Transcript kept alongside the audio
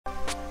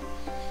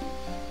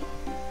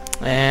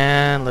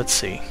And let's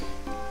see.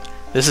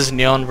 This is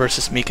Neon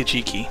versus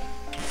Mikajiki.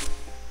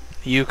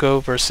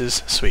 Yuko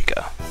versus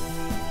Suika.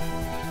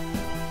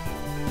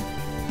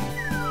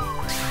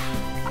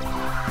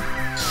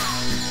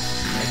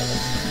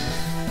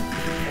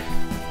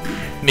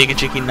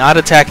 Mikajiki not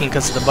attacking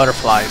because of the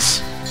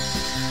butterflies.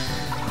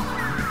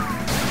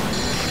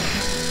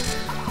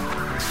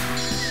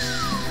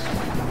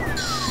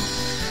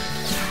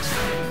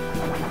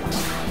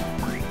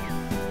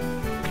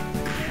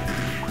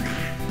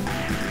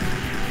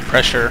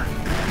 Pressure.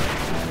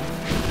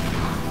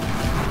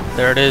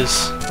 There it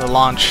is, the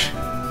launch.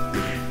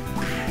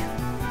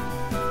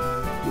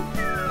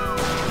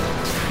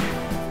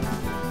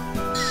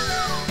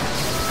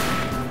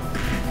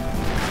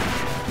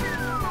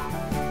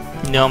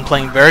 You know, I'm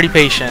playing very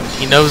patient.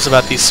 He knows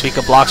about these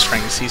Suika block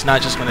strings. He's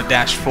not just going to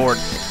dash forward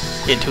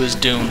into his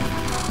doom.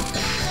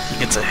 He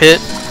gets a hit,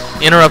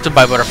 interrupted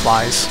by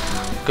butterflies.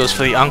 Goes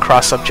for the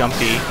uncross up jump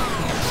B.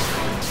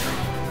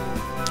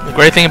 The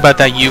great thing about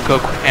that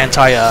Yuko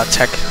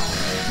anti-tech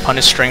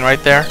punish string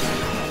right there,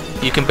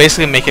 you can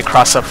basically make it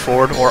cross up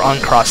forward or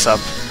uncross up,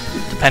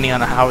 depending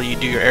on how you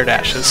do your air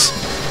dashes.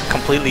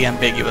 Completely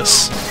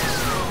ambiguous.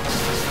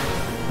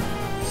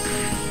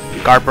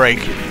 Guard break.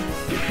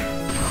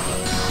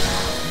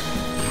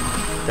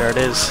 There it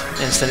is.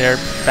 Instant air,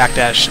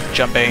 backdash,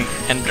 jump A,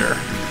 ender.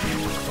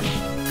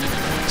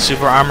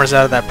 Super armors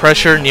out of that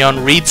pressure.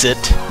 Neon reads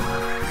it.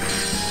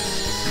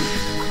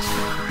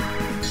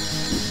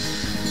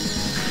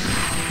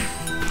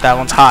 That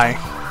one's high.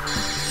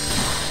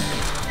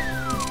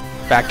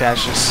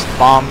 Backdashes,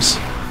 bombs,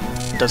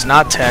 does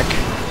not tech.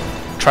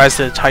 Tries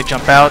to high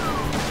jump out,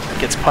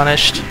 gets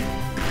punished.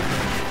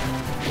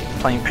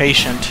 Playing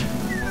patient.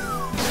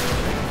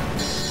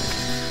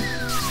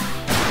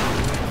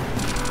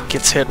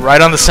 Gets hit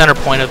right on the center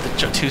point of the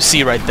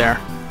 2C right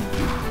there.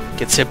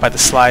 Gets hit by the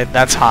slide,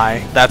 that's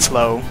high, that's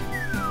low.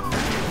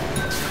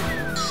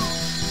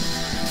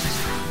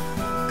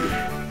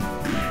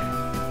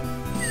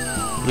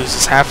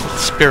 Loses half of the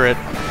spirit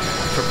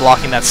for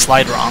blocking that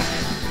slide wrong.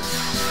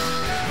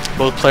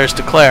 Both players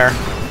declare.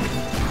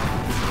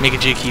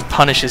 Mikajiki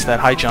punishes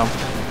that high jump.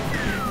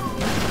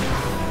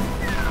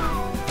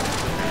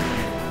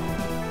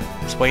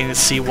 Just waiting to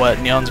see what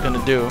Neon's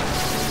gonna do.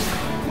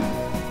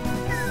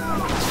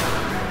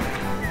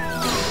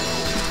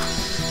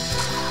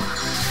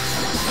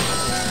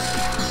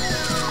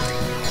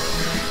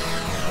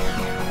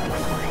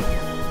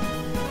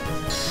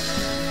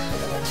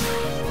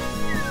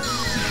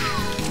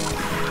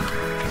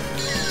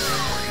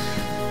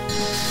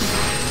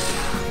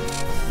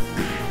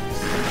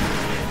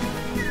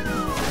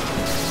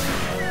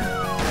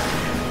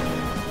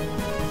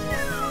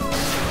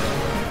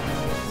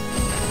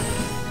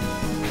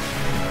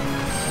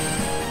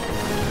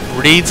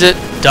 Reads it,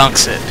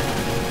 dunks it.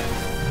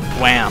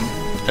 Wham.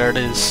 There it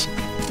is.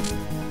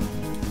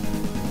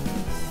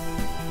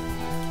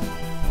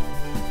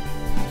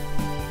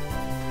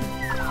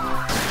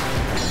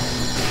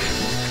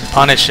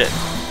 Punish it.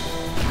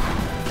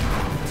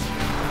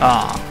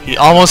 Ah, he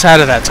almost had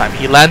it that time.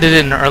 He landed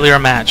it in an earlier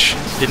match.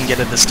 Didn't get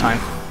it this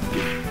time.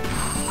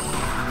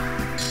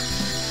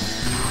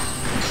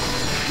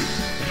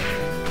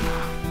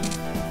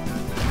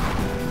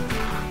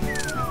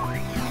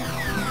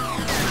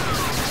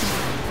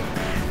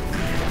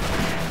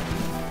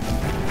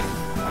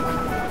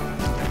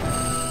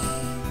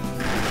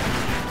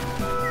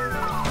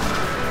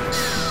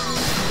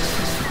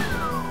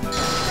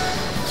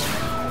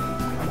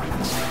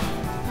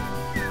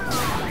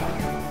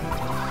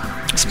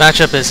 This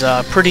matchup is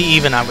pretty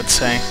even, I would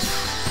say.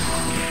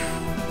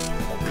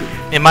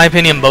 In my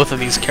opinion, both of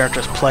these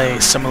characters play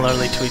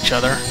similarly to each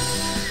other.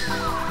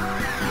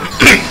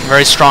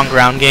 Very strong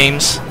ground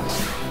games.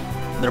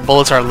 Their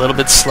bullets are a little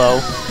bit slow,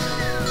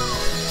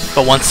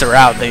 but once they're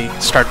out, they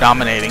start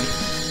dominating.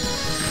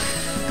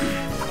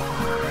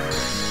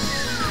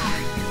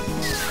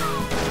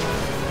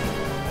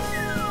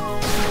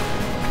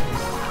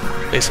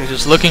 Basically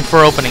just looking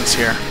for openings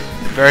here.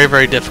 Very,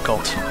 very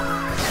difficult.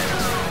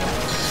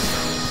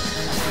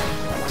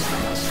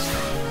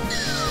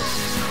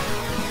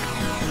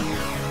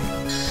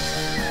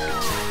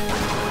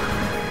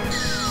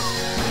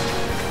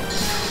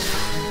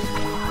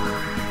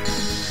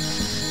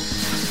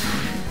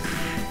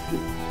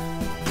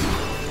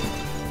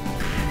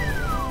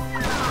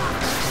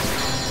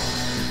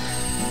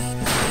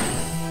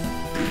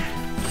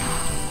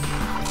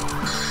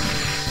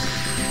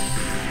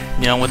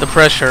 You know, with the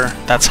pressure,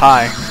 that's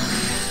high.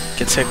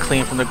 Gets hit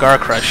clean from the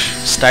guard crush.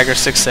 Stagger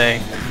 6A.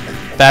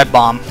 Bad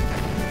bomb.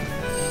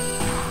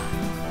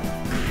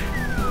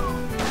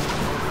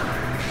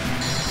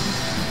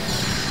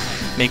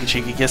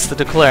 Mikajiki gets the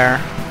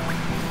declare.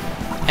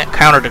 And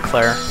counter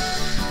declare.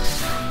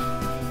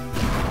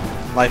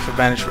 Life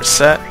advantage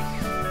reset.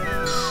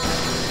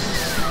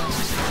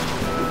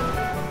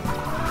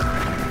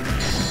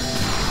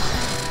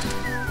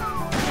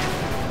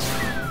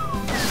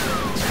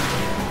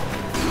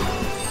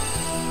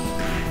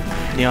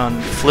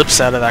 Neon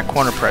flips out of that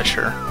corner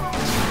pressure.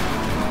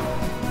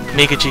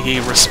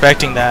 Mikachiki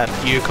respecting that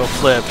Yuko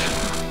flip.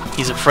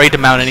 He's afraid to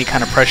mount any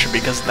kind of pressure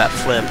because of that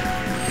flip.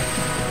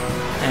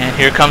 And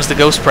here comes the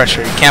ghost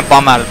pressure. You can't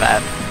bomb out of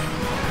that.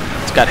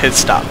 It's got hit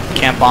stop.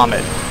 Can't bomb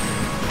it.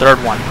 Third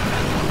one.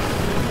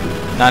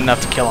 Not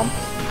enough to kill him.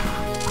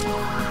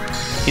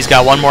 He's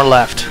got one more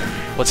left.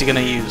 What's he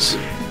gonna use?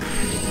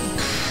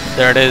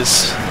 There it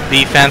is.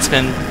 The fan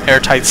spin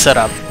airtight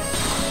setup.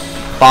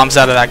 Bombs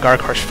out of that guard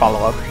crush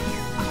follow-up.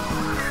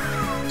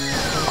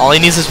 All he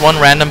needs is one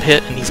random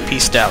hit and he's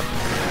pieced out.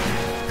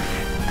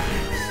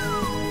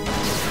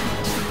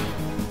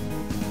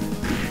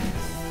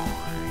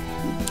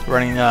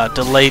 Running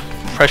delayed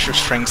pressure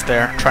strings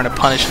there, trying to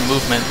punish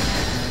movement.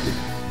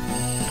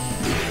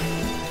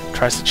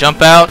 Tries to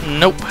jump out.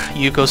 Nope.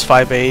 Yuko's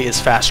 5A is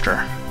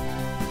faster.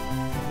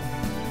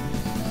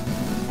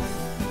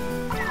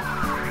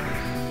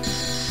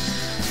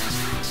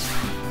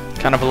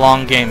 Kind of a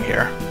long game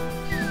here.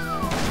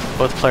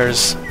 Both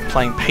players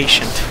playing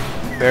patient.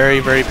 Very,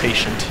 very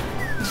patient.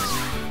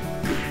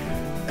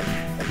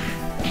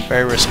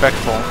 Very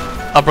respectful.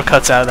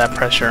 Uppercuts out of that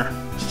pressure.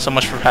 So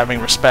much for having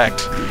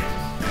respect.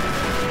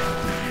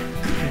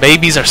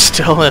 Babies are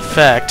still in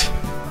effect.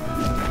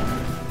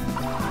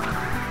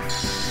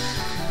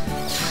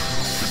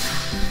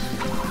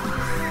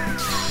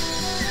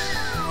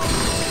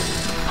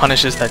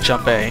 Punishes that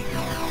jump A.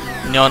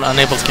 Neon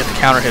unable to get the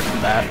counter hit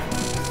from that.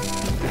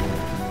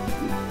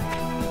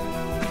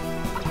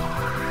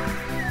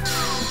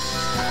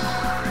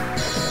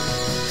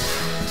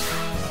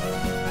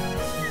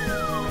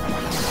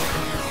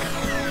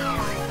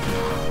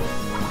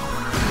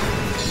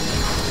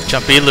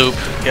 Jump B loop.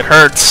 It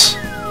hurts.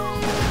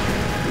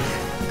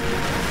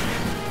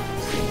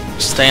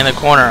 Stay in the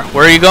corner.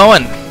 Where are you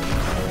going?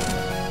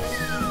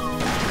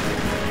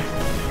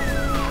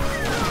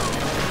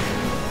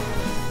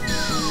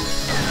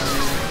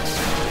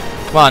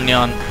 Come on,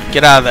 Neon.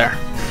 Get out of there.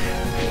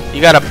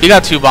 You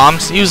got 2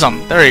 bombs. Use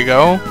them. There you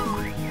go.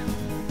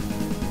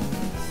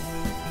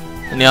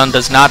 And Neon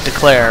does not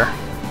declare,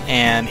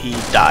 and he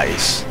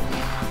dies.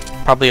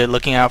 Probably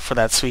looking out for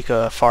that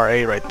Suika far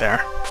A right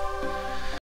there.